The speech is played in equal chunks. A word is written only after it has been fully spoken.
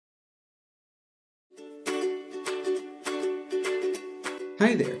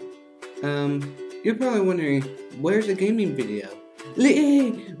Hi there. You're probably wondering, where's the gaming video?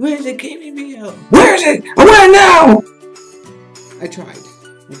 Lee, where's the gaming video? Where is it? I want to know! I tried,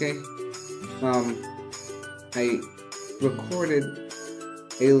 okay? Um, I recorded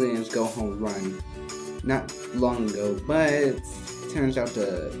Aliens Go Home Run not long ago, but turns out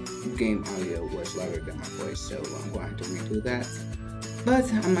the game audio was louder than my voice, so I'm going to redo that.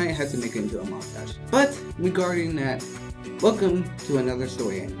 But I might have to make it into a montage. But regarding that, welcome to another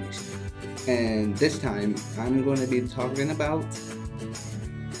story animation. And this time, I'm going to be talking about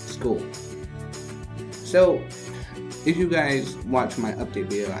school. So, if you guys watch my update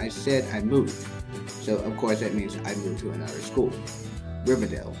video, I said I moved. So, of course, that means I moved to another school.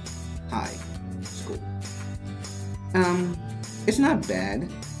 Riverdale High School. It's not bad,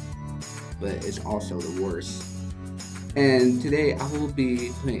 but it's also the worst. And today I will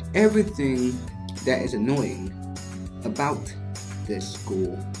be putting everything that is annoying about this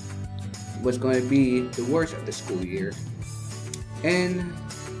school, what's going to be the worst of the school year, and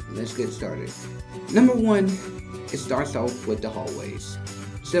let's get started. Number one, it starts off with the hallways.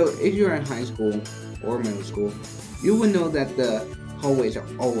 So if you're in high school or middle school, you will know that the hallways are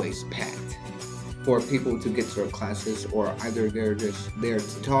always packed for people to get to their classes, or either they're just there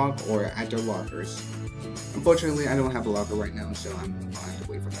to talk or at their lockers. Unfortunately, I don't have a locker right now, so I'm going to have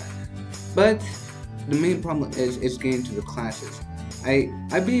to wait for that. But the main problem is getting to the classes.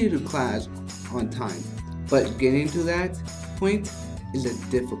 I be to class on time, but getting to that point is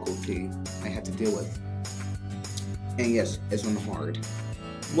a difficulty I have to deal with. And yes, it's hard.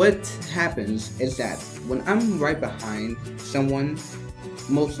 What happens is that when I'm right behind someone,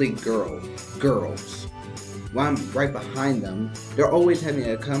 mostly girls, when I'm right behind them, they're always having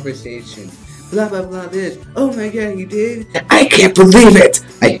a conversation. Blah blah blah this. Oh my god, you did? I can't believe it!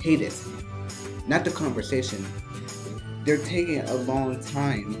 I hate it. Not the conversation. They're taking a long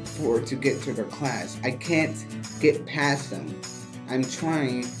time to get to their class. I can't get past them. I'm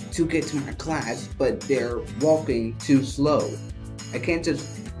trying to get to my class, but they're walking too slow. I can't just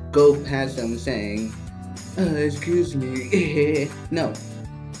go past them saying, excuse me. No,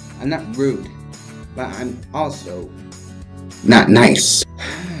 I'm not rude, but I'm also Not nice.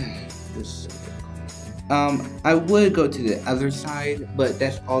 I would go to the other side, but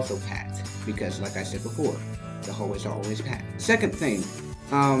that's also packed because, like I said before, the hallways are always packed. Second thing,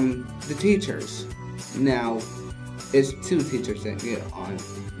 the teachers. Now, it's two teachers that get on.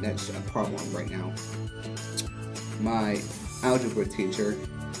 That's a problem right now. My algebra teacher.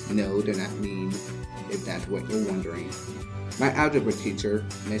 No, they're not mean, if that's what you're wondering. My algebra teacher,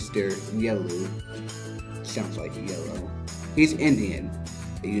 Mr. Yellow, sounds like yellow. He's Indian.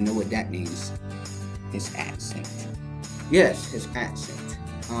 You know what that means. His accent. Yes, his accent.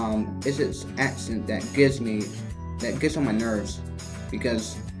 It's his accent that gets on my nerves,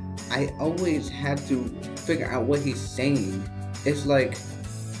 because I always have to figure out what he's saying. It's like,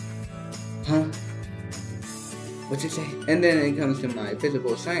 huh? What's he say? And then it comes to my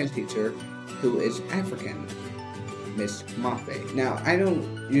physical science teacher, who is African, Miss Moffat. Now, I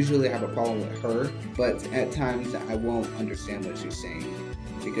don't usually have a problem with her, but at times I won't understand what she's saying,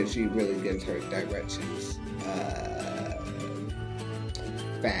 because she really gives her directions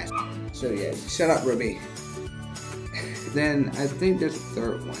fast. So yeah, shut up, Ruby. Then I think there's a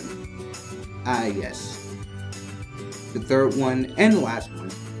third one. Yes. The third one and the last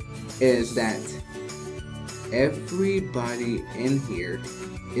one is that everybody in here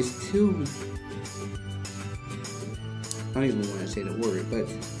is too... I don't even want to say the word, but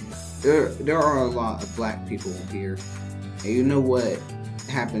there are a lot of black people here, and you know what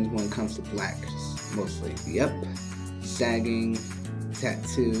happens when it comes to blacks, mostly. Yep, sagging,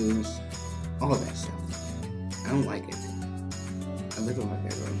 tattoos, all that stuff. I don't like it. I live like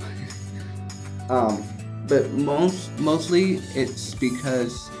that. But mostly it's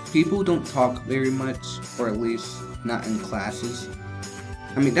because people don't talk very much, or at least not in classes.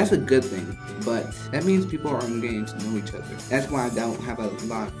 I mean, that's a good thing, but that means people aren't getting to know each other. That's why I don't have a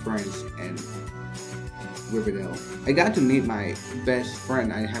lot of friends in Riverdale. I got to meet my best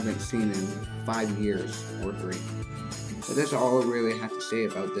friend I haven't seen in 5 years or 3. But that's all I really have to say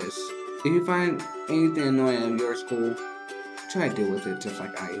about this. If you find anything annoying in your school, try to deal with it just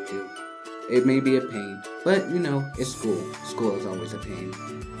like I do. It may be a pain, but you know, it's school. School is always a pain.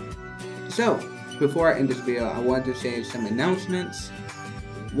 So, before I end this video, I wanted to say some announcements.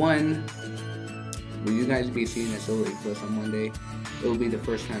 One, will you guys be seeing a solar eclipse on Monday? It will be the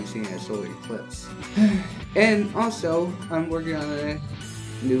first time seeing a solar eclipse. And also, I'm working on a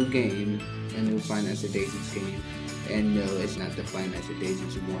new game, a new Five Nights at Daisies game. And no, it's not the Five Nights at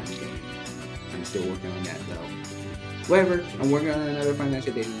Daisies 1 game. I'm still working on that though. Whatever, I'm working on another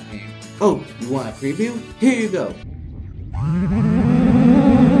financial dating game. Oh, you want a preview? Here you go.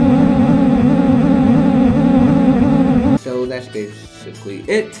 So that's basically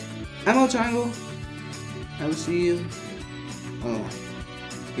it. I'm El Triangle. I will see you. Oh,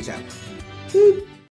 peace out. Woo.